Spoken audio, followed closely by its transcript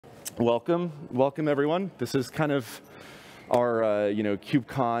Welcome everyone. This is kind of our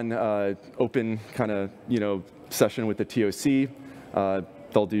KubeCon open kind of session with the TOC.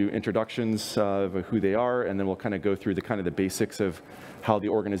 They'll do introductions of who they are, and then we'll kind of go through the basics of how the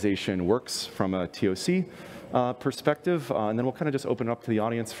organization works from a TOC perspective, and then we'll kind of just open it up to the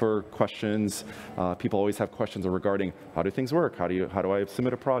audience for questions. People always have questions regarding how do things work, how do I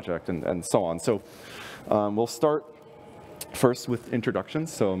submit a project, and so on. So we'll start first with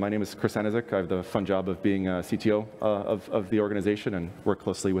introductions. So my name is Chris Aniszczyk. I have the fun job of being CTO of the organization and work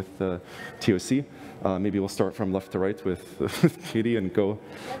closely with the TOC. Maybe we'll start from left to right with Katie and go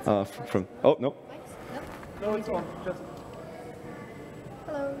from, oh, no. No, it's on. Just...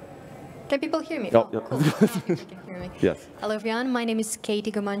 Hello. Can people hear me? Oh, oh yep. Cool. You can hear me. Yes. Hello, everyone. My name is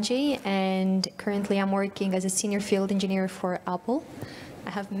Katie Gomanji, and currently I'm working as a senior field engineer for Apple. I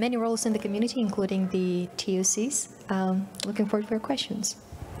have many roles in the community, including the TOCs. Looking forward to your questions.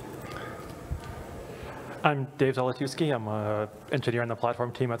 I'm Dave Zalatiewski. I'm an engineer on the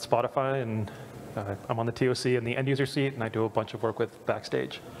platform team at Spotify, and I'm on the TOC in the end user seat, and I do a bunch of work with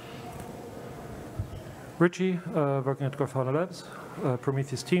Backstage. Richie, working at Grafana Labs,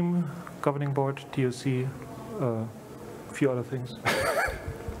 Prometheus team, governing board, TOC, a few other things.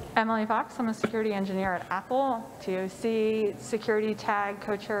 Emily Fox, I'm a security engineer at Apple, TOC, security tag,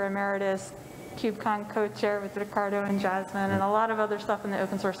 co-chair emeritus, KubeCon co-chair with Ricardo and Jasmine, and a lot of other stuff in the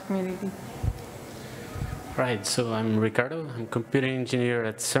open source community. Right, so I'm Ricardo. I'm computing engineer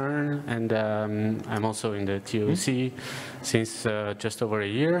at CERN, and I'm also in the TOC since just over a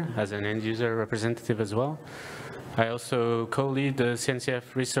year as an end user representative as well. I also co-lead the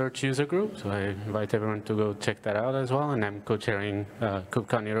CNCF research user group, so I invite everyone to go check that out as well, and I'm co-chairing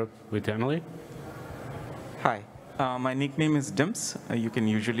KubeCon Europe with Emily. Hi, my nickname is Dims. You can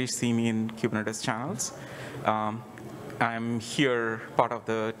usually see me in Kubernetes channels. I'm here part of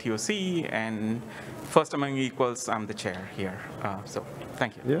the TOC, and first among equals, I'm the chair here. So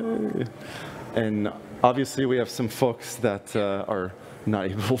thank you. Yay. And obviously we have some folks that are not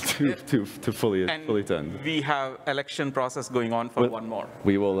able to fully attend. We have election process going on for one more.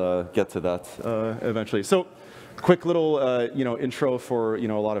 We will get to that eventually. So, quick little intro for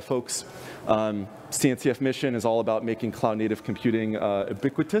a lot of folks. CNCF mission is all about making cloud-native computing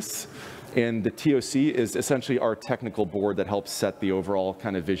ubiquitous, and the TOC is essentially our technical board that helps set the overall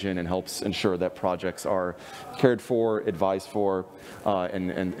kind of vision and helps ensure that projects are cared for, advised for,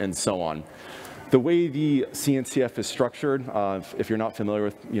 and so on. The way the CNCF is structured, if you're not familiar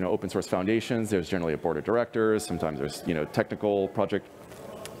with open source foundations, there's generally a board of directors. Sometimes there's technical project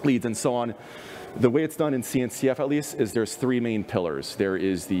leads and so on. The way it's done in CNCF, at least, is there's three main pillars. There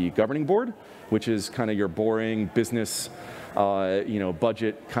is the governing board, which is kind of your boring business,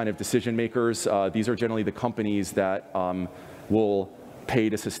 budget kind of decision makers. These are generally the companies that will pay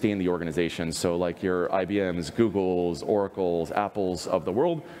to sustain the organization. So like your IBMs, Googles, Oracles, Apples of the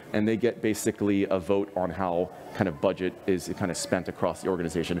world, and they get basically a vote on how kind of budget is kind of spent across the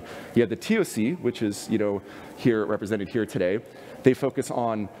organization. You have the TOC, which is here represented here today. They focus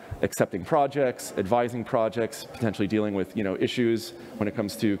on accepting projects, advising projects, potentially dealing with issues when it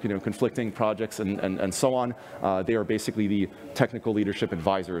comes to conflicting projects and so on. They are basically the technical leadership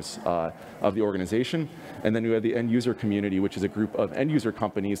advisors of the organization. And then we have the end user community, which is a group of end user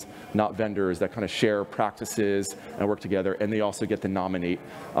companies, not vendors, that kind of share practices and work together. And they also get to nominate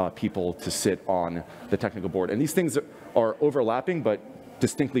people to sit on the technical board. And these things are overlapping, but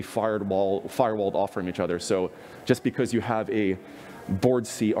distinctly firewalled off from each other. So just because you have a board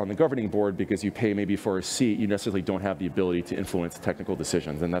seat on the governing board because you pay maybe for a seat, you necessarily don't have the ability to influence technical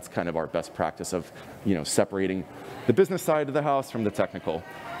decisions. And that's kind of our best practice of separating the business side of the house from the technical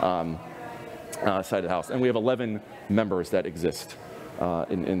side of the house. And we have 11 members that exist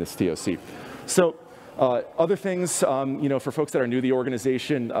in this TOC. So other things, for folks that are new to the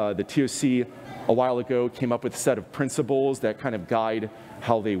organization, the TOC a while ago came up with a set of principles that kind of guide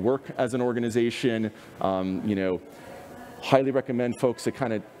how they work as an organization. Highly recommend folks to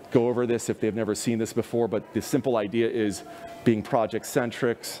kind of go over this if they've never seen this before, but the simple idea is being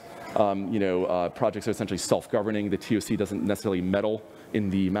project-centric. Projects are essentially self-governing. The TOC doesn't necessarily meddle in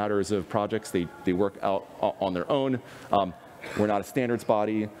the matters of projects. They work out on their own. We're not a standards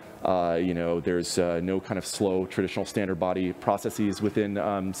body. There's no kind of slow traditional standard body processes within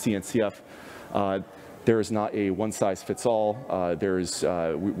CNCF. There is not a one-size-fits-all.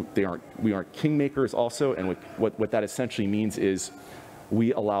 We aren't kingmakers also, and what that essentially means is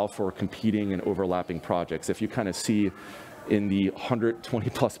we allow for competing and overlapping projects. If you kind of see in the 120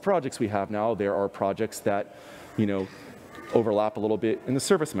 plus projects we have now, there are projects that overlap a little bit in the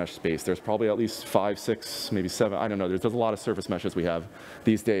service mesh space. There's probably at least 5, 6, maybe 7, I don't know. There's a lot of service meshes we have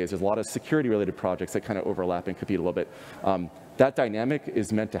these days. There's a lot of security-related projects that kind of overlap and compete a little bit. That dynamic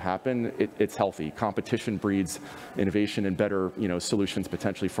is meant to happen. It's healthy. Competition breeds innovation and better, solutions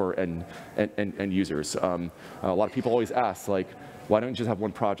potentially for end users. A lot of people always ask, like, why don't you just have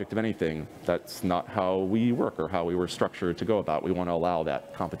one project of anything? That's not how we work or how we were structured to go about. We want to allow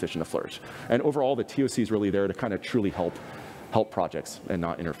that competition to flourish. And overall, the TOC is really there to kind of truly help projects and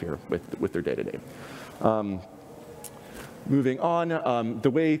not interfere with their day-to-day. Moving on, the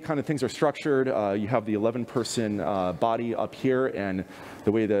way kind of things are structured, you have the 11-person body up here, and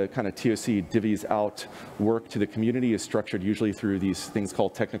the way the kind of TOC divvies out work to the community is structured usually through these things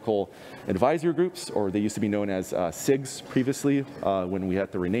called technical advisory groups, or they used to be known as SIGs previously, when we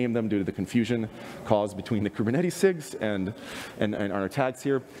had to rename them due to the confusion caused between the Kubernetes SIGs and our tags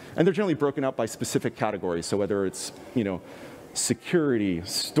here. And they're generally broken up by specific categories, so whether it's, security,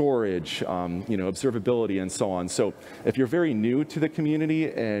 storage, observability, and so on. So if you're very new to the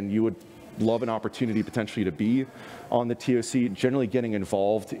community and you would love an opportunity potentially to be on the TOC, generally getting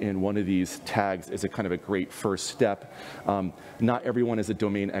involved in one of these tags is a kind of a great first step. Not everyone is a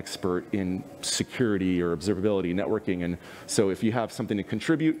domain expert in security or observability, networking, and so if you have something to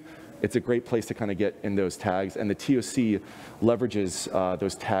contribute, it's a great place to kind of get in those tags, and the TOC leverages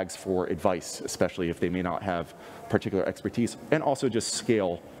those tags for advice, especially if they may not have particular expertise, and also just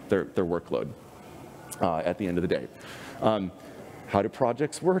scale their workload at the end of the day. How do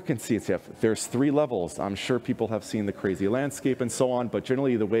projects work in CNCF? There's 3 levels. I'm sure people have seen the crazy landscape and so on, but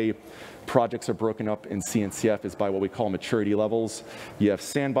generally the way projects are broken up in CNCF is by what we call maturity levels. You have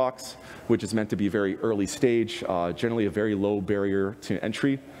sandbox, which is meant to be very early stage, generally a very low barrier to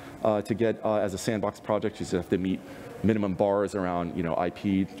entry to get as a sandbox project. You just have to meet minimum bars around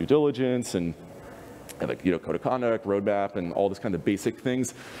IP due diligence and code of conduct, roadmap, and all this kind of basic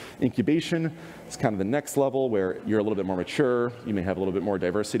things. Incubation is kind of the next level where you're a little bit more mature. You may have a little bit more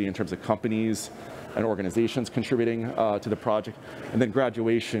diversity in terms of companies and organizations contributing to the project. And then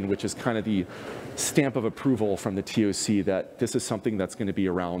graduation, which is kind of the stamp of approval from the TOC that this is something that's going to be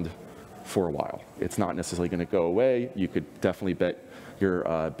around for a while. It's not necessarily going to go away. You could definitely bet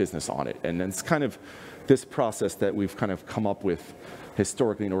your business on it. And then it's kind of this process that we've kind of come up with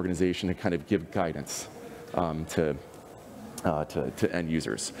historically in an organization to kind of give guidance to end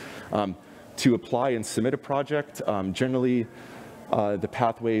users. To apply and submit a project, generally the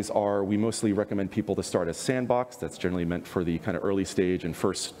pathways are, we mostly recommend people to start as sandbox. That's generally meant for the kind of early stage and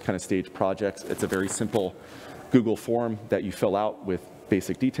first kind of stage projects. It's a very simple Google form that you fill out with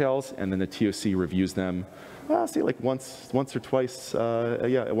basic details, and then the TOC reviews them. Say like once or twice,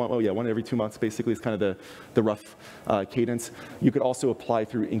 one every 2 months basically is kind of the rough cadence. You could also apply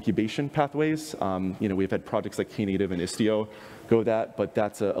through incubation pathways. We've had projects like Knative and Istio go that, but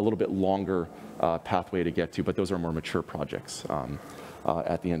that's a little bit longer pathway to get to, but those are more mature projects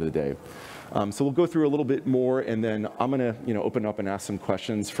at the end of the day. So we'll go through a little bit more, and then I'm going to open up and ask some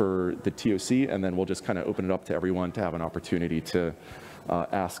questions for the TOC, and then we'll just kind of open it up to everyone to have an opportunity to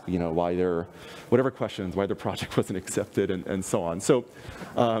ask, why whatever questions, why their project wasn't accepted, and so on. So,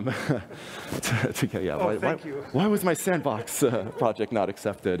 why was my sandbox project not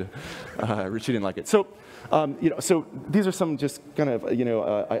accepted? Richie didn't like it. So, so these are some just kind of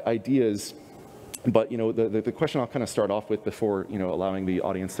ideas. But the question I'll kind of start off with before allowing the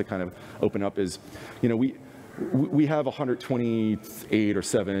audience to kind of open up is, we have 128 or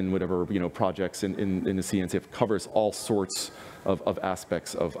 7 whatever projects in the CNCF, covers all sorts of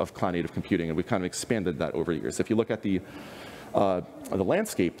aspects of cloud native computing, and we've kind of expanded that over the years. If you look at the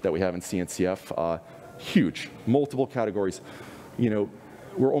landscape that we have in CNCF, huge, multiple categories.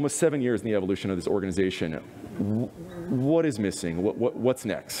 We're almost 7 years in the evolution of this organization. What is missing? What's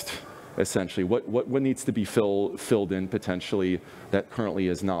next? Essentially, what needs to be filled in potentially that currently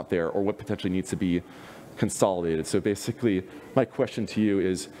is not there, or what potentially needs to be consolidated? So basically, my question to you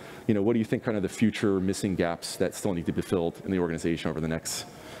is, what do you think kind of the future missing gaps that still need to be filled in the organization over the next,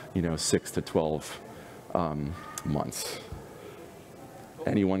 6 to 12 months?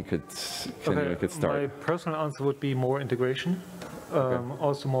 Anyone could start. My personal answer would be more integration,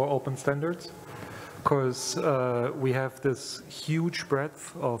 also more open standards. Because we have this huge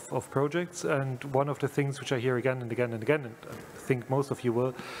breadth of projects, and one of the things which I hear again and again and again, and I think most of you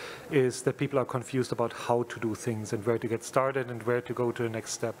will, is that people are confused about how to do things and where to get started and where to go to the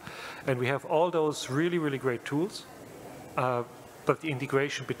next step. And we have all those really, really great tools, but the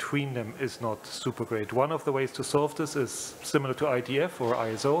integration between them is not super great. One of the ways to solve this is similar to IDF or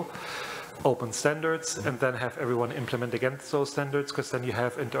ISO, open standards and then have everyone implement against those standards, because then you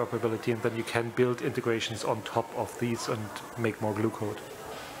have interoperability and then you can build integrations on top of these and make more glue code.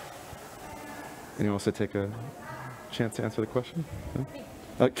 Anyone else to take a chance to answer the question? No?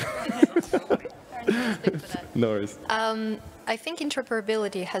 No worries. I think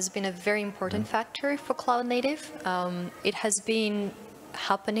interoperability has been a very important factor for cloud native. It has been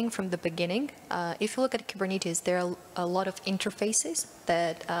happening from the beginning. If you look at Kubernetes, there are a lot of interfaces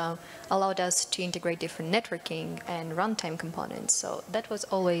that allowed us to integrate different networking and runtime components. So that was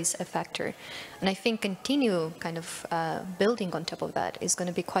always a factor. And I think continue kind of building on top of that is going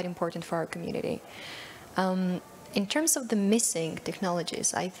to be quite important for our community. In terms of the missing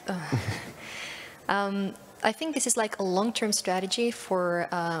technologies, I think this is like a long-term strategy for,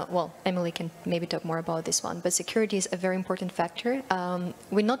 well, Emily can maybe talk more about this one, but security is a very important factor.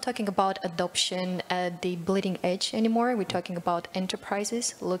 We're not talking about adoption at the bleeding edge anymore. We're talking about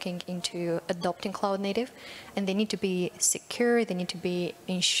enterprises looking into adopting cloud native, and they need to be secure, they need to be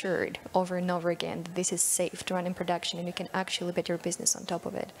ensured over and over again that this is safe to run in production and you can actually bet your business on top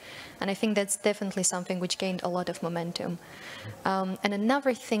of it. And I think that's definitely something which gained a lot of momentum. And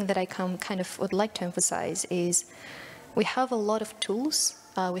another thing that I kind of would like to emphasize is we have a lot of tools.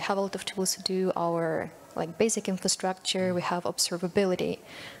 We have a lot of tools to do our like basic infrastructure. We have observability.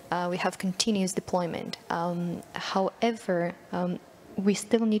 We have continuous deployment. However, we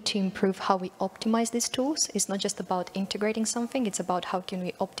still need to improve how we optimize these tools. It's not just about integrating something. It's about how can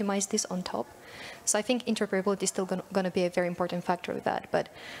we optimize this on top. So I think interoperability is still going to be a very important factor of that. But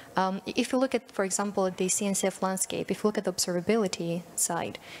if you look at, for example, the CNCF landscape, if you look at the observability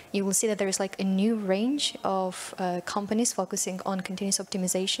side, you will see that there is like a new range of companies focusing on continuous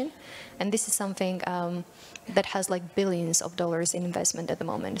optimization. And this is something that has like billions of dollars in investment at the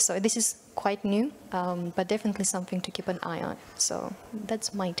moment. So this is quite new, but definitely something to keep an eye on. So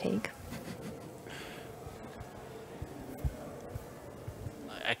that's my take.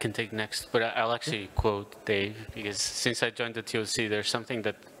 I can take next, but I'll actually quote Dave, because since I joined the TOC, there's something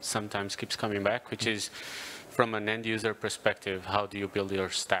that sometimes keeps coming back, which is from an end user perspective, how do you build your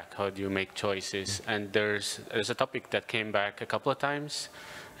stack? How do you make choices? And there's a topic that came back a couple of times,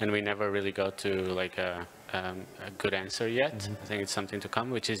 and we never really got to like a good answer yet. I think it's something to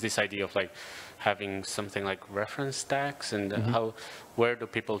come, which is this idea of like having something like reference stacks and where do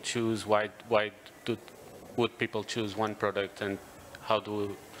people choose? Would people choose one product, and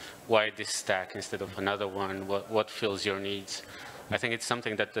why this stack instead of another one? What fills your needs? I think it's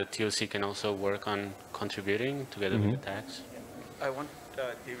something that the TOC can also work on contributing together with the tags. I want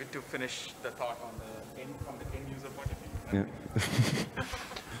David to finish the thought on from the end user point of view. Yeah.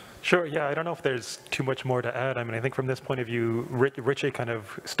 Sure, yeah, I don't know if there's too much more to add. I mean, I think from this point of view, Richie kind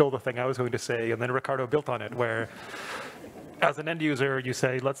of stole the thing I was going to say, and then Ricardo built on it, where as an end user, you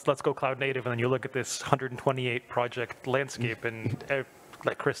say, let's go cloud native, and then you look at this 128 project landscape, and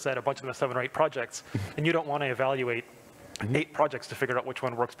like Chris said, a bunch of them are 7 or 8 projects, and you don't want to evaluate 8 projects to figure out which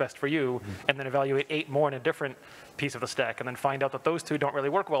one works best for you, and then evaluate 8 more in a different piece of the stack, and then find out that those 2 don't really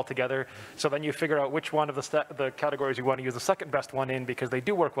work well together. So then you figure out which one of the categories you want to use the second best one in, because they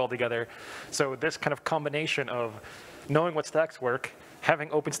do work well together. So this kind of combination of knowing what stacks work,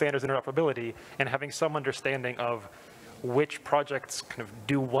 having open standards interoperability, and having some understanding of which projects kind of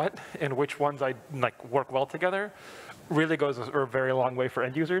do what and which ones like work well together really goes a very long way for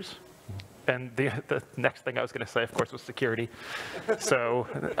end users. And the next thing I was going to say, of course, was security. So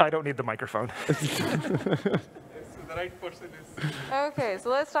I don't need the microphone. The right person is. Okay, so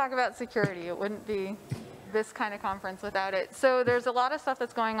let's talk about security. It wouldn't be this kind of conference without it. So there's a lot of stuff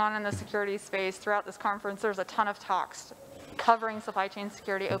that's going on in the security space throughout this conference. There's a ton of talks covering supply chain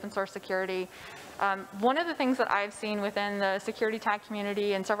security, open source security. One of the things that I've seen within the security tag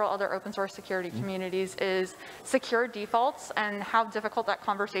community and several other open source security communities is secure defaults and how difficult that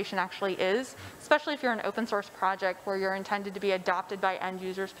conversation actually is, especially if you're an open source project where you're intended to be adopted by end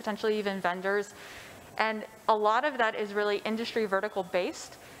users, potentially even vendors. And a lot of that is really industry vertical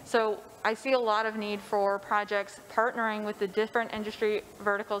based. So I see a lot of need for projects partnering with the different industry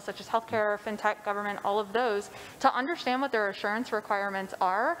verticals such as healthcare, fintech, government, all of those, to understand what their assurance requirements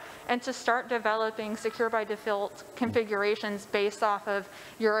are and to start developing secure by default configurations based off of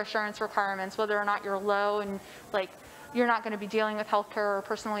your assurance requirements, whether or not you're low and like you're not going to be dealing with healthcare or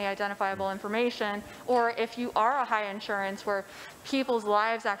personally identifiable information, or if you are a high insurance where people's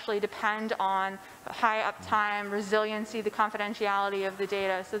lives actually depend on high uptime, resiliency, the confidentiality of the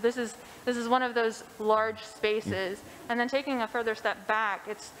data. So this is one of those large spaces. And then taking a further step back,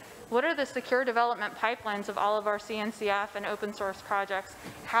 it's what are the secure development pipelines of all of our CNCF and open source projects?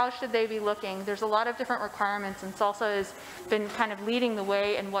 How should they be looking? There's a lot of different requirements, and Salsa has been kind of leading the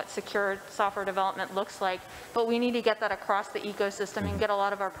way in what secure software development looks like, but we need to get that across the ecosystem and get a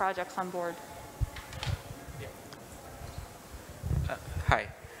lot of our projects on board. Hi.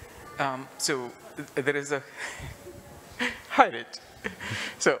 So there is a, hi Rich.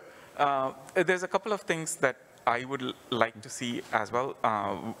 So there's a couple of things that I would like to see as well,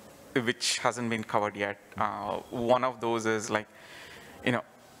 which hasn't been covered yet. One of those is like,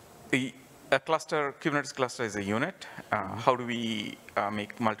 a cluster, Kubernetes cluster is a unit. How do we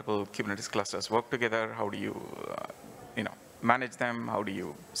make multiple Kubernetes clusters work together? How do you, manage them? How do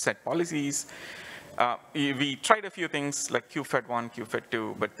you set policies? We tried a few things like kubefed 1, kubefed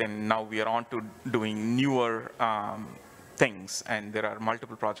 2, but then now we are on to doing newer things, and there are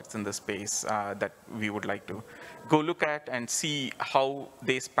multiple projects in this space that we would like to go look at and see how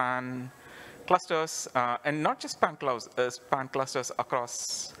they span clusters, and not just span clusters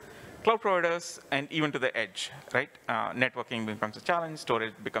across cloud providers and even to the edge, right? Networking becomes a challenge,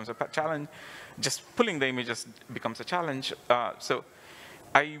 storage becomes a challenge, just pulling the images becomes a challenge. So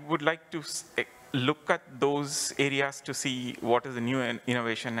I would like to look at those areas to see what is the new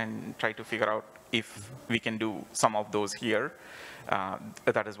innovation and try to figure out if we can do some of those here.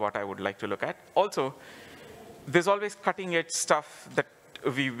 That is what I would like to look at. Also, there's always cutting edge stuff that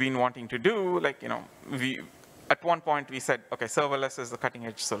we've been wanting to do. Like, at one point we said, okay, serverless is the cutting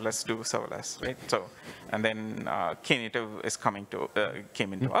edge, so let's do serverless, right? So, and then Knative is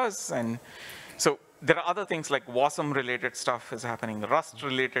came into us, and so there are other things like WASM-related stuff is happening,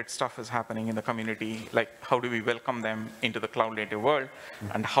 Rust-related stuff is happening in the community. Like, how do we welcome them into the cloud-native world,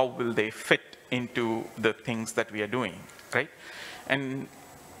 and how will they fit into the things that we are doing, right? And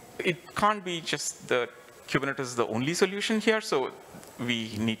it can't be just the Kubernetes is the only solution here, so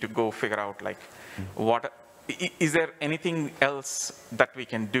we need to go figure out like, is there anything else that we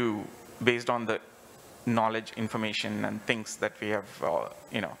can do based on the knowledge, information, and things that we have,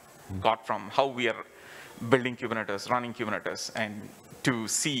 got from how we are building Kubernetes, running Kubernetes, and to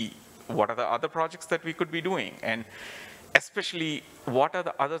see what are the other projects that we could be doing, and especially what are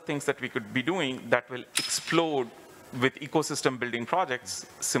the other things that we could be doing that will explode with ecosystem building projects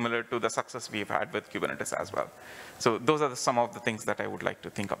similar to the success we've had with Kubernetes as well. So those are some of the things that I would like to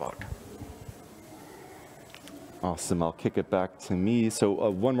think about. Awesome, I'll kick it back to me. So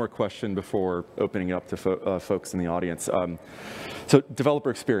one more question before opening it up to folks in the audience. So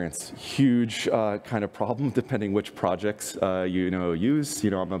developer experience, huge kind of problem depending which projects use.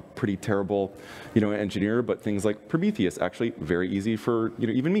 I'm a pretty terrible engineer, but things like Prometheus actually very easy for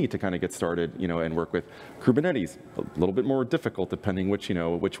even me to kind of get started and work with. Kubernetes a little bit more difficult depending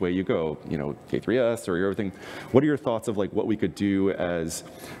which way you go, K3S or everything. What are your thoughts of like what we could do as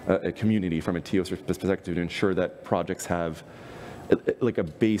a community from a TOC perspective to ensure that projects have like a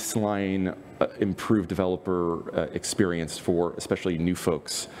baseline improved developer experience for especially new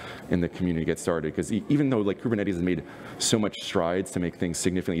folks in the community to get started? Because even though like Kubernetes has made so much strides to make things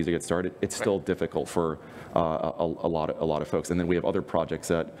significantly easier to get started, it's still difficult for a lot of folks. And then we have other projects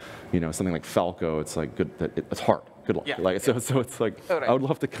that, something like Falco, it's like it's hard. Good luck. Yeah. So it's like, right. I would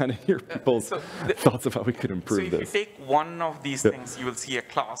love to kind of hear people's thoughts of how we could improve this. So if you take one of these things, you will see a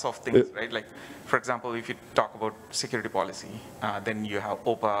class of things, right? Like, for example, if you talk about security policy, then you have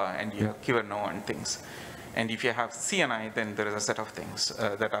OPA and you have Kyberno and things. And if you have CNI, then there is a set of things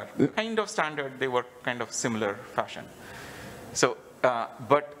that are kind of standard. They work kind of similar fashion. So,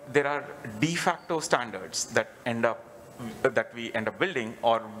 but there are de facto standards that we end up building,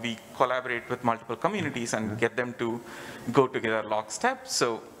 or we collaborate with multiple communities and get them to go together lockstep,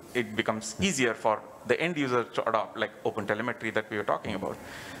 so it becomes easier for the end user to adopt, like OpenTelemetry that we were talking about.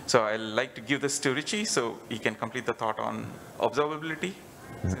 So I'd like to give this to Richie so he can complete the thought on observability,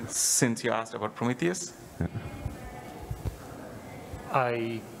 since you asked about Prometheus.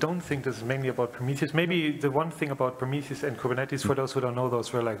 I don't think this is mainly about Prometheus. Maybe the one thing about Prometheus and Kubernetes, for those who don't know,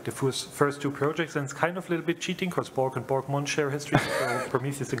 those were like the first two projects, and it's kind of a little bit cheating because Borg and Borgmon share history, so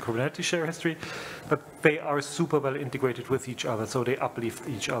Prometheus and Kubernetes share history, but they are super well integrated with each other, so they uplift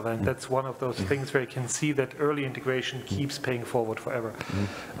each other, and that's one of those things where you can see that early integration keeps paying forward forever.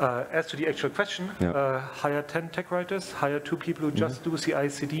 As to the actual question, hire 10 tech writers, hire 2 people who just do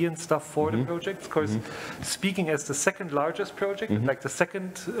CI/CD and stuff for the projects, because speaking as the second largest project, like the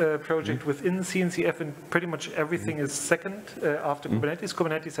second project within CNCF, and pretty much everything is second after Kubernetes.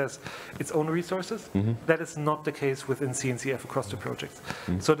 Kubernetes has its own resources. That is not the case within CNCF across the projects.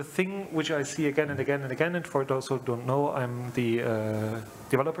 So the thing which I see again and again and again, and for those who don't know, I'm the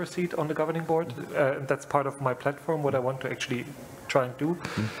developer seat on the governing board, and that's part of my platform, what I want to actually try and do.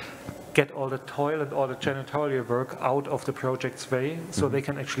 Get all the toil and all the janitorial work out of the project's way, so they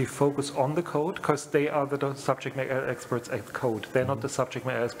can actually focus on the code, because they are the subject matter experts at code. They're not the subject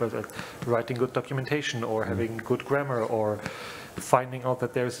matter experts at writing good documentation or having good grammar or finding out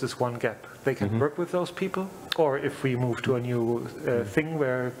that there's this one gap. They can work with those people, or if we move to a new thing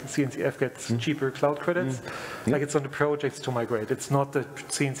where CNCF gets cheaper cloud credits, like it's on the projects to migrate. It's not that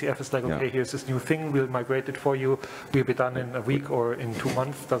CNCF is like, okay, here's this new thing, we'll migrate it for you, we'll be done in a week or in 2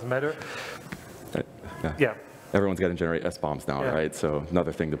 months, doesn't matter. Yeah. Everyone's got to generate S-bombs now, right? So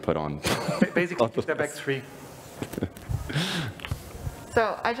another thing to put on. Basically, keep their backs free.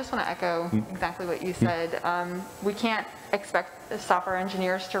 So I just want to echo exactly what you said. We can't expect software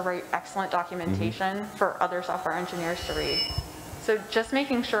engineers to write excellent documentation for other software engineers to read. So just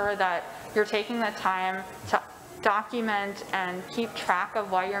making sure that you're taking the time to document and keep track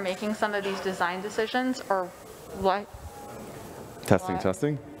of why you're making some of these design decisions, or what.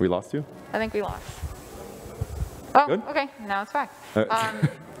 Testing. We lost you? I think we lost. Oh, Good? okay, now it's back.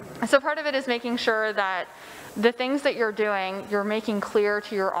 So part of it is making sure that the things that you're doing, you're making clear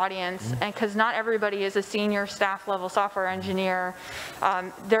to your audience, and because not everybody is a senior staff level software engineer.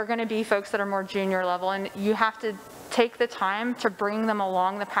 They're going to be folks that are more junior level, and you have to take the time to bring them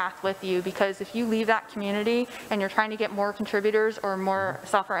along the path with you, because if you leave that community and you're trying to get more contributors or more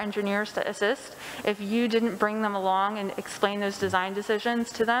software engineers to assist, if you didn't bring them along and explain those design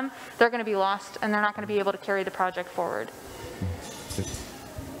decisions to them, they're going to be lost and they're not going to be able to carry the project forward.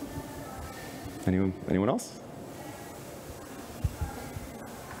 Anyone else?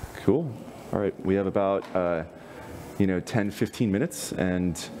 Cool. All right, we have about 10, 15 minutes,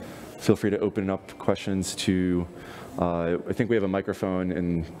 and feel free to open up questions to, I think we have a microphone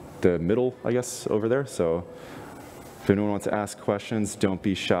in the middle, I guess, over there. So if anyone wants to ask questions, don't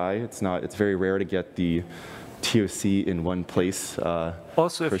be shy. It's very rare to get the TOC in one place.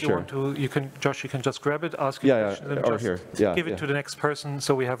 Also, if you want to, Josh, you can just grab it, ask your question, and just give it to the next person,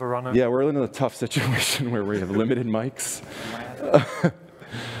 so we have a runner. Yeah, we're in a tough situation where we have limited mics.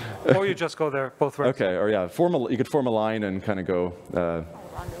 Or you just go there, both ways. Okay, or yeah, you could form a line and kind of go.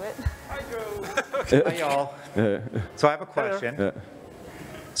 Onto it. Hi, y'all. So I have a question.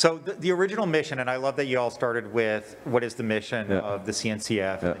 So the original mission, and I love that you all started with what is the mission of the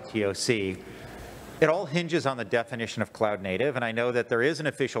CNCF and the TOC. It all hinges on the definition of cloud native, and I know that there is an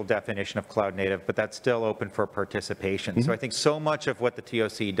official definition of cloud native, but that's still open for participation. So I think so much of what the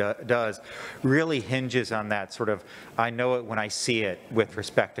TOC does really hinges on that sort of, I know it when I see it with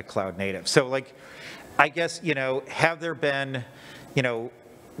respect to cloud native. So like, I guess, have there been,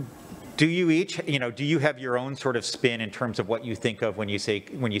 do you each, do you have your own sort of spin in terms of what you think of when you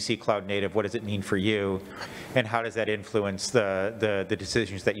see cloud native? What does it mean for you, and how does that influence the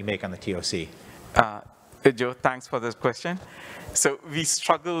decisions that you make on the TOC? Joe, thanks for this question. So we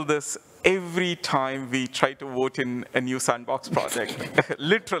struggle this every time we try to vote in a new sandbox project,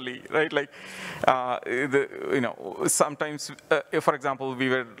 literally, right? Like, sometimes, for example, we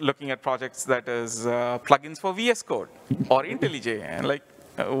were looking at projects that is plugins for VS Code or IntelliJ, and like,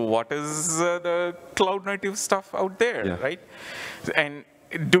 what is the cloud native stuff out there, right? And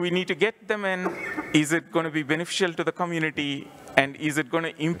do we need to get them in? Is it going to be beneficial to the community? And is it going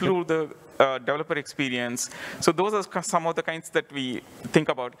to improve the developer experience? So those are some of the kinds that we think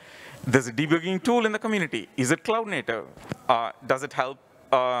about. There's a debugging tool in the community. Is it cloud native? Does it help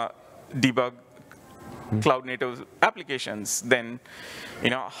debug cloud native applications? Then,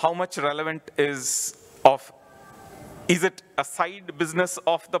 how much relevant is it a side business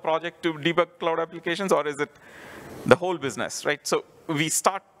of the project to debug cloud applications, or is it the whole business, right? So we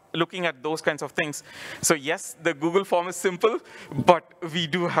start looking at those kinds of things. So yes, the Google form is simple, but we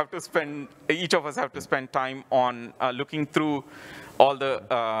do have to each of us have to spend time on looking through all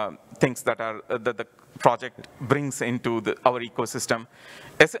the things that the project brings into our ecosystem.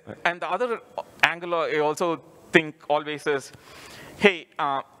 And the other angle I also think always is, hey,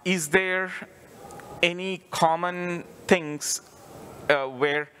 is there any common things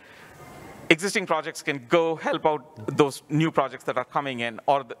where existing projects can go help out those new projects that are coming in,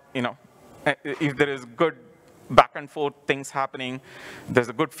 or if there is good back and forth things happening, there's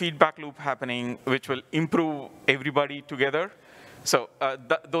a good feedback loop happening, which will improve everybody together. So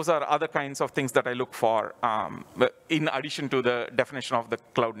those are other kinds of things that I look for, in addition to the definition of the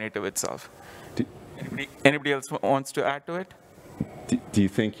cloud native itself. Anybody else wants to add to it? Do you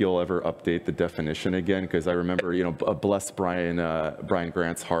think you'll ever update the definition again? Because I remember, bless Brian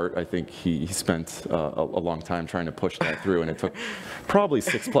Grant's heart. I think he spent a long time trying to push that through, and it took probably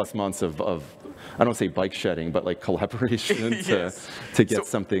 6+ months of I don't say bike shedding, but like collaboration Yes. to get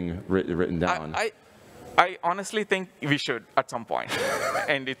something written down. I honestly think we should at some point,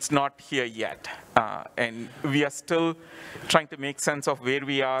 and it's not here yet. And we are still trying to make sense of where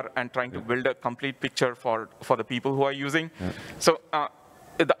we are and trying to build a complete picture for the people who are using. Yeah. So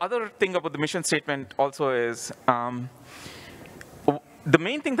the other thing about the mission statement also is the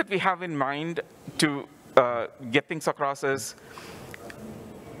main thing that we have in mind to get things across is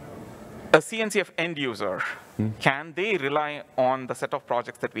a CNCF end user, can they rely on the set of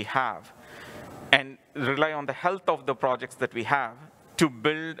projects that we have and rely on the health of the projects that we have to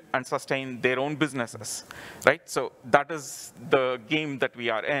build and sustain their own businesses, right? So that is the game that we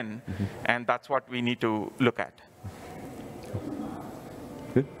are in, and that's what we need to look at.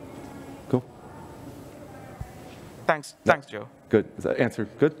 Good, cool. Thanks, Joe. Good, is that answer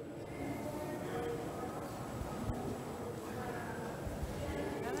good?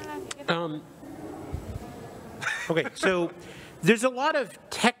 Okay, so there's a lot of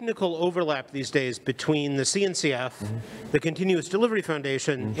technical overlap these days between the CNCF, the Continuous Delivery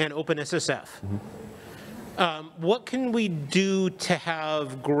Foundation, and OpenSSF. What can we do to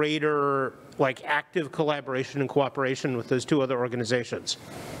have greater, like, active collaboration and cooperation with those two other organizations?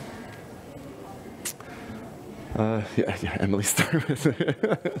 Yeah, Emily, start with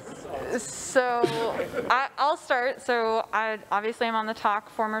it. So I'll start. So I obviously am on the TOC,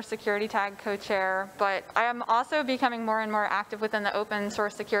 former security tag co-chair, but I am also becoming more and more active within the Open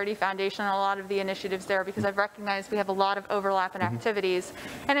Source Security Foundation and a lot of the initiatives there because I've recognized we have a lot of overlap in activities.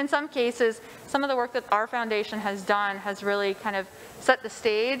 And in some cases, some of the work that our foundation has done has really kind of set the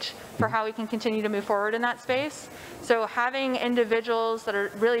stage for how we can continue to move forward in that space. So having individuals that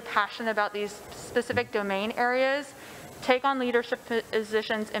are really passionate about these specific domain areas take on leadership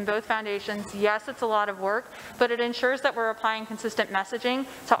positions in both foundations. Yes, it's a lot of work, but it ensures that we're applying consistent messaging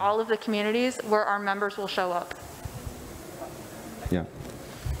to all of the communities where our members will show up. Yeah.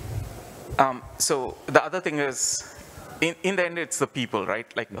 So the other thing is, in the end, it's the people, right?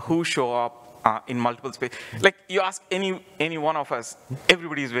 Like who show up in multiple spaces. Like you ask any one of us,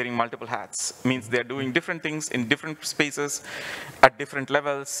 everybody is wearing multiple hats. Means they're doing different things in different spaces at different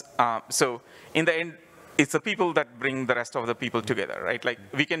levels. So in the end, it's the people that bring the rest of the people together, right? Like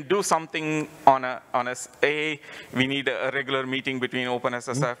we can do something on a we need a regular meeting between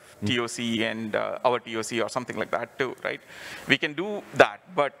OpenSSF, TOC, and our TOC or something like that too, right? We can do that,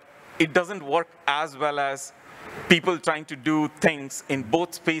 but it doesn't work as well as people trying to do things in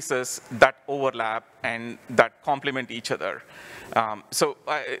both spaces that overlap and that complement each other. So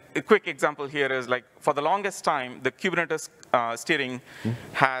a quick example here is like for the longest time, the Kubernetes steering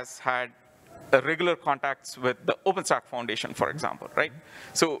has had regular contacts with the OpenStack Foundation, for example, right?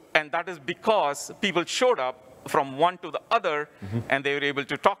 So, and that is because people showed up from one to the other, and they were able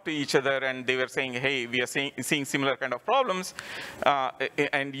to talk to each other, and they were saying, hey, we are seeing similar kind of problems,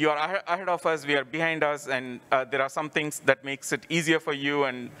 and you are ahead of us, we are behind us, and there are some things that makes it easier for you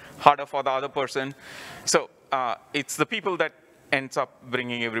and harder for the other person. So it's the people that ends up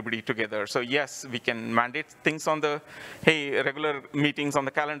bringing everybody together. So yes, we can mandate things on the, hey, regular meetings on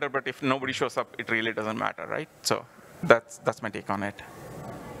the calendar, but if nobody shows up, it really doesn't matter, right? So that's my take on it.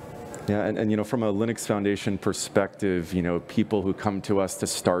 Yeah, and you know, from a Linux Foundation perspective, you know, people who come to us to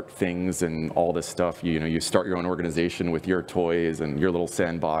start things and all this stuff, you know, you start your own organization with your toys and your little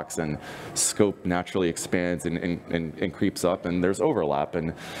sandbox, and scope naturally expands and creeps up, and there's overlap.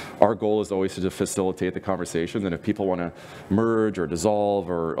 And our goal is always to facilitate the conversations, and if people want to merge or dissolve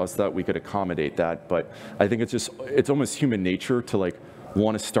or us, that we could accommodate that. But I think it's almost human nature to like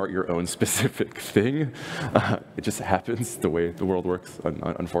want to start your own specific thing. It just happens the way the world works,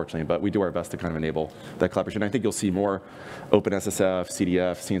 unfortunately, but we do our best to kind of enable that collaboration. I think you'll see more OpenSSF,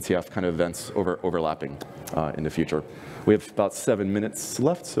 CDF, CNCF kind of events overlapping in the future. We have about 7 minutes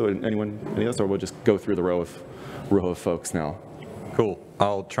left, so any others, or we'll just go through the row of folks now. Cool.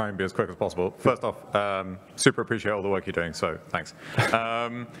 I'll try and be as quick as possible. First off, super appreciate all the work you're doing, so thanks.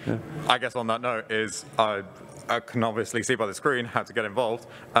 I guess on that note is, I can obviously see by the screen how to get involved,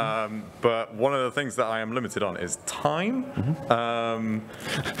 but one of the things that I am limited on is time.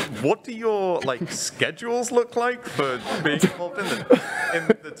 What do your like schedules look like for being involved in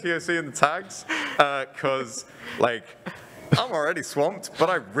the TOC and the tags? Because like I'm already swamped, but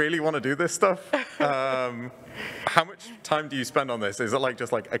I really want to do this stuff. How much time do you spend on this? Is it like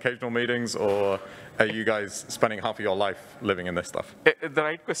just like occasional meetings, or are you guys spending half of your life living in this stuff? The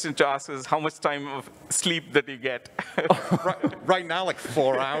right question to ask is how much time of sleep that you get. Right now, like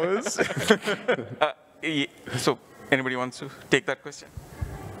 4 hours. So anybody wants to take that question?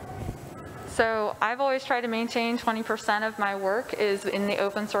 So I've always tried to maintain 20% of my work is in the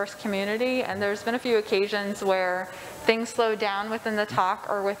open source community, and there's been a few occasions where things slow down within the talk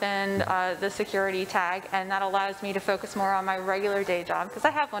or within the security tag, and that allows me to focus more on my regular day job, because I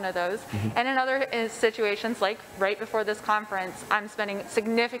have one of those. And in other situations, like right before this conference, I'm spending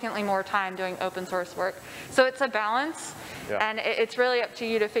significantly more time doing open source work. So it's a balance, and it's really up to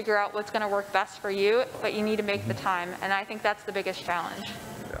you to figure out what's going to work best for you, but you need to make the time, and I think that's the biggest challenge.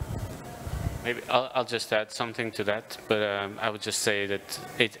 Maybe I'll just add something to that, but I would just say that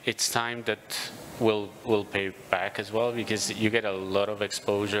it's time that will pay back as well, because you get a lot of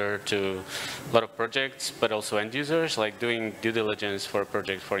exposure to a lot of projects, but also end users. Like doing due diligence for a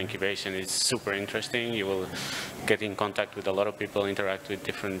project for incubation is super interesting. You will get in contact with a lot of people, interact with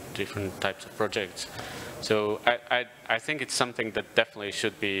different types of projects. So I think it's something that definitely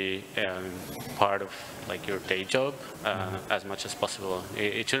should be part of like your day job as much as possible.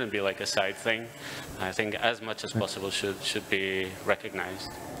 It shouldn't be like a side thing. I think as much as possible should be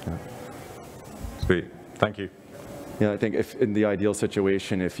recognized. Yeah. Sweet, thank you. Yeah, I think if in the ideal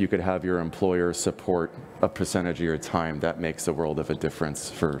situation, if you could have your employer support a percentage of your time, that makes a world of a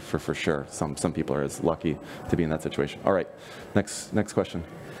difference for sure. Some people are as lucky to be in that situation. All right, next question.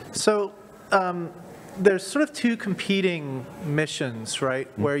 So there's sort of two competing missions, right?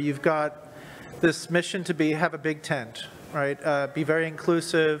 Where you've got this mission to have a big tent, right? Be very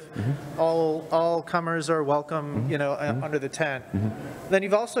inclusive. All comers are welcome, you know, under the tent. Then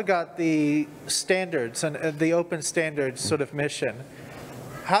you've also got the standards and the open standards sort of mission.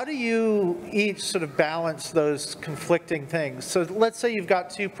 How do you each sort of balance those conflicting things? So let's say you've got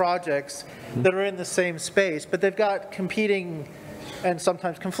two projects that are in the same space, but they've got competing and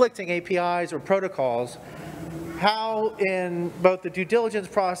sometimes conflicting APIs or protocols. How in both the due diligence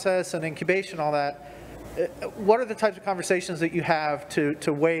process and incubation, all that, what are the types of conversations that you have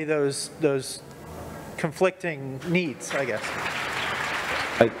to weigh those conflicting needs, I guess?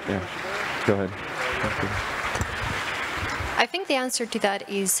 Yeah, go ahead. I think the answer to that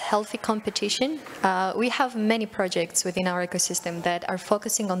is healthy competition. We have many projects within our ecosystem that are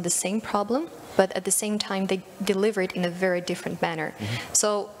focusing on the same problem, but at the same time they deliver it in a very different manner.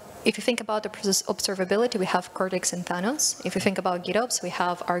 So if you think about the process observability, we have Cortex and Thanos. If you think about GitOps, we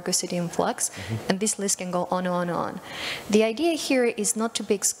have Argo CD and Flux, and this list can go on and on and on. The idea here is not to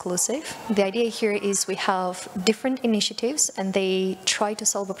be exclusive. The idea here is we have different initiatives, and they try to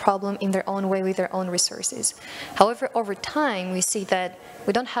solve a problem in their own way with their own resources. However, over time, we see that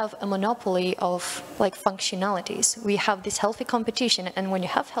we don't have a monopoly of like functionalities. We have this healthy competition, and when you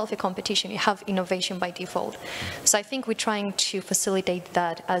have healthy competition, you have innovation by default. So I think we're trying to facilitate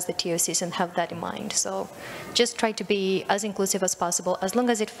that as the TOCs and have that in mind. So just try to be as inclusive as possible, as long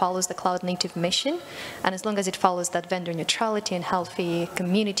as it follows the cloud native mission, and as long as it follows that vendor neutrality and healthy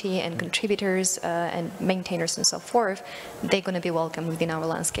community and contributors and maintainers and so forth, they're going to be welcome within our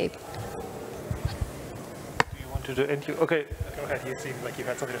landscape. To the end user. Okay, Go ahead, you seem like you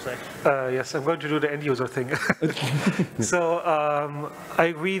had something to say. yes, I'm going to do the end user thing. So I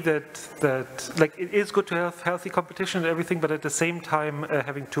agree that like it is good to have healthy competition and everything, but at the same time,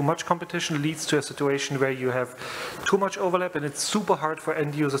 having too much competition leads to a situation where you have too much overlap, and it's super hard for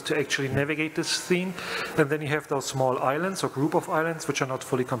end users to actually navigate this thing. And then you have those small islands or group of islands which are not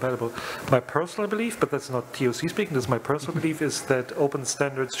fully compatible. My personal belief, but that's not TOC speaking, this is my personal belief, is that open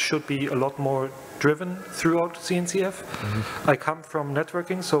standards should be a lot more driven throughout CNCF. I come from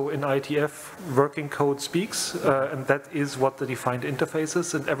networking, so in IETF, working code speaks, and that is what the defined interface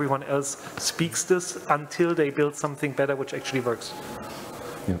is, and everyone else speaks this until they build something better which actually works.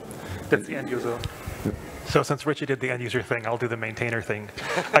 Yeah. That's the end user. Yeah. So since Richie did the end user thing, I'll do the maintainer thing.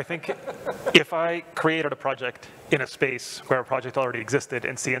 I think if I created a project in a space where a project already existed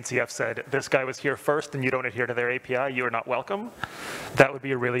and CNCF said, this guy was here first and you don't adhere to their API, you are not welcome, that would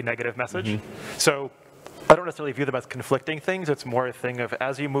be a really negative message. So I don't necessarily view them as conflicting things. It's more a thing of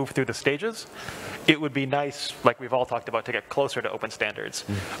as you move through the stages, it would be nice, like we've all talked about, to get closer to open standards.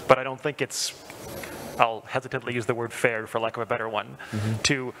 But I don't think it's, I'll hesitantly use the word fair for lack of a better one,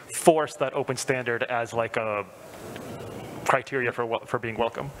 to force that open standard as like a criteria for being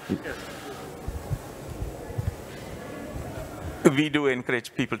welcome. We do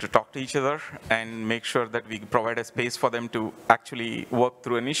encourage people to talk to each other and make sure that we provide a space for them to actually work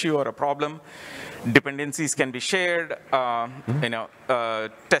through an issue or a problem. Dependencies can be shared,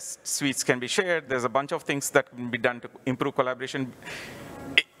 test suites can be shared. There's a bunch of things that can be done to improve collaboration.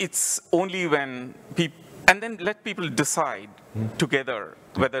 It's only when people, and then let people decide together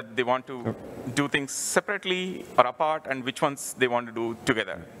whether they want to do things separately or apart and which ones they want to do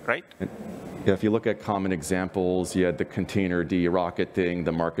together, right? Yeah, if you look at common examples, you had the Containerd rocket thing.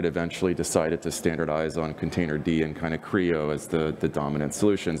 The market eventually decided to standardize on Containerd and kind of Creo as the dominant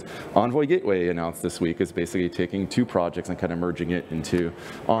solutions. Envoy Gateway announced this week is basically taking two projects and kind of merging it into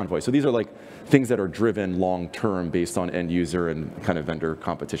Envoy. So these are like things that are driven long-term based on end user and kind of vendor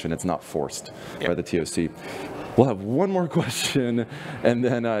competition. It's not forced by the TOC. We'll have one more question, and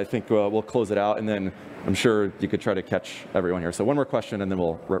then I think we'll close it out, and then I'm sure you could try to catch everyone here. So one more question, and then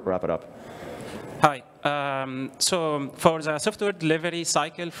we'll wrap it up. Hi. So for the software delivery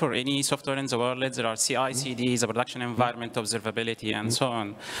cycle for any software in the world, there are CI/CD, the production environment, observability, and so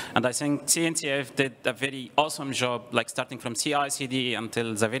on. And I think CNCF did a very awesome job, like starting from CI/CD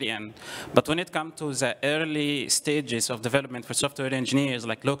until the very end. But when it comes to the early stages of development for software engineers,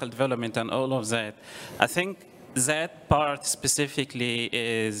 like local development and all of that, I think that part specifically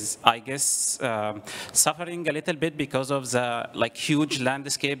is, I guess, suffering a little bit because of the huge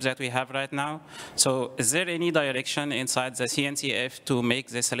landscape that we have right now. So is there any direction inside the CNCF to make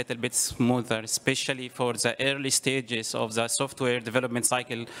this a little bit smoother, especially for the early stages of the software development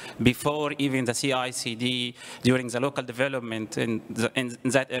cycle before even the CI/CD during the local development in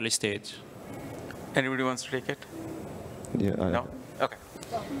that early stage? Anybody wants to take it? Yeah. No? Okay.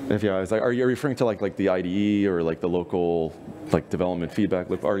 If I was like, are you referring to like the IDE or like the local development feedback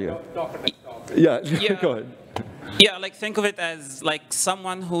loop? Are you? Yeah. Go ahead. Yeah, think of it as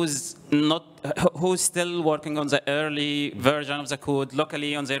someone who's still working on the early version of the code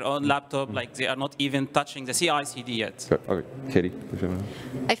locally on their own laptop, they are not even touching the CI/CD yet. Okay, Katie.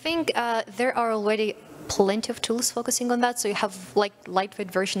 I think there are already plenty of tools focusing on that. So you have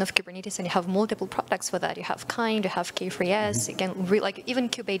lightweight version of Kubernetes, and you have multiple products for that. You have Kind, you have K3s. You can even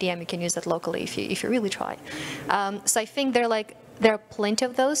kubeadm, you can use that locally if you really try. So I think there are plenty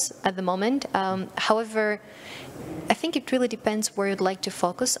of those at the moment. However, I think it really depends where you'd like to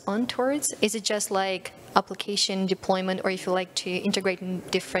focus on towards. Is it just application deployment, or if you like to integrate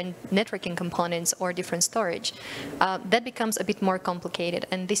different networking components or different storage? That becomes a bit more complicated,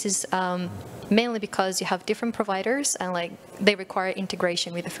 and this is mainly because you have different providers, and they require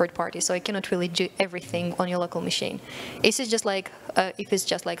integration with a third party, so you cannot really do everything on your local machine. If it's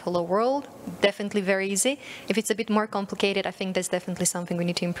just like hello world, definitely very easy. If it's a bit more complicated, I think that's definitely something we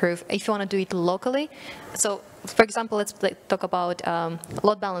need to improve. If you want to do it locally, so for example, let's talk about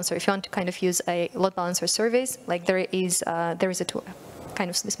load balancer. If you want to kind of use a load balancer service, there is a tool. Kind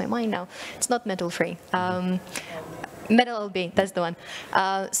of slips my mind now. It's not metal free. MetalLB, that's the one.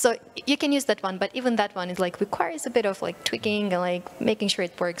 So you can use that one, but even that one is requires a bit of tweaking and making sure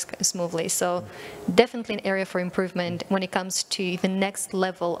it works smoothly. So definitely an area for improvement when it comes to the next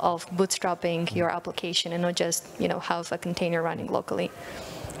level of bootstrapping your application and not just have a container running locally.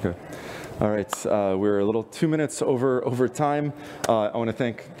 Okay. All right, we're a little 2 minutes over time. I want to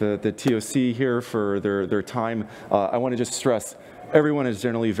thank the TOC here for their time. I want to just stress, everyone is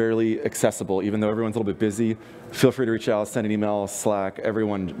generally very accessible, even though everyone's a little bit busy. Feel free to reach out, send an email, Slack.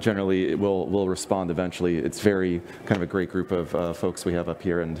 Everyone generally will respond eventually. It's very kind of a great group of folks we have up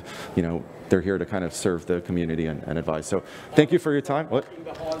here, and they're here to kind of serve the community and advise. So thank you for your time. What? In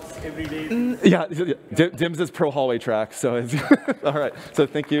the halls every day. Yeah, DIMS is pro hallway track. So it's all right. So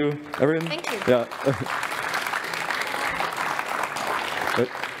thank you, everyone. Thank you. Yeah.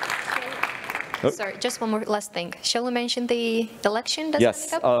 Sorry, just one more last thing. Shall we mention the election that's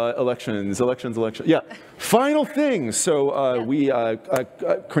yes, coming up? elections. Yeah, final thing. So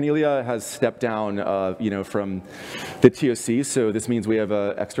Cornelia has stepped down, from the TOC. So this means we have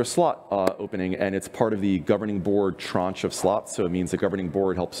an extra slot opening, and it's part of the governing board tranche of slots. So it means the governing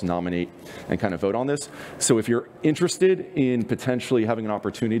board helps nominate and kind of vote on this. So if you're interested in potentially having an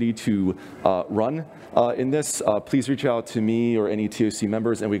opportunity to run in this, please reach out to me or any TOC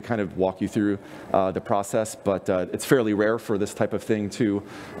members, and we kind of walk you through the process, but it's fairly rare for this type of thing to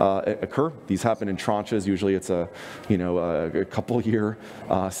occur. These happen in tranches. Usually it's a couple-year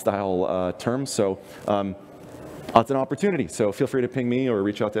style term. So it's an opportunity. So feel free to ping me or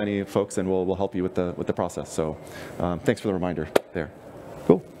reach out to any folks, and we'll help you with the process. So thanks for the reminder there.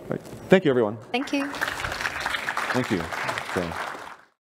 Cool. Right. Thank you, everyone. Thank you. Thank you. So.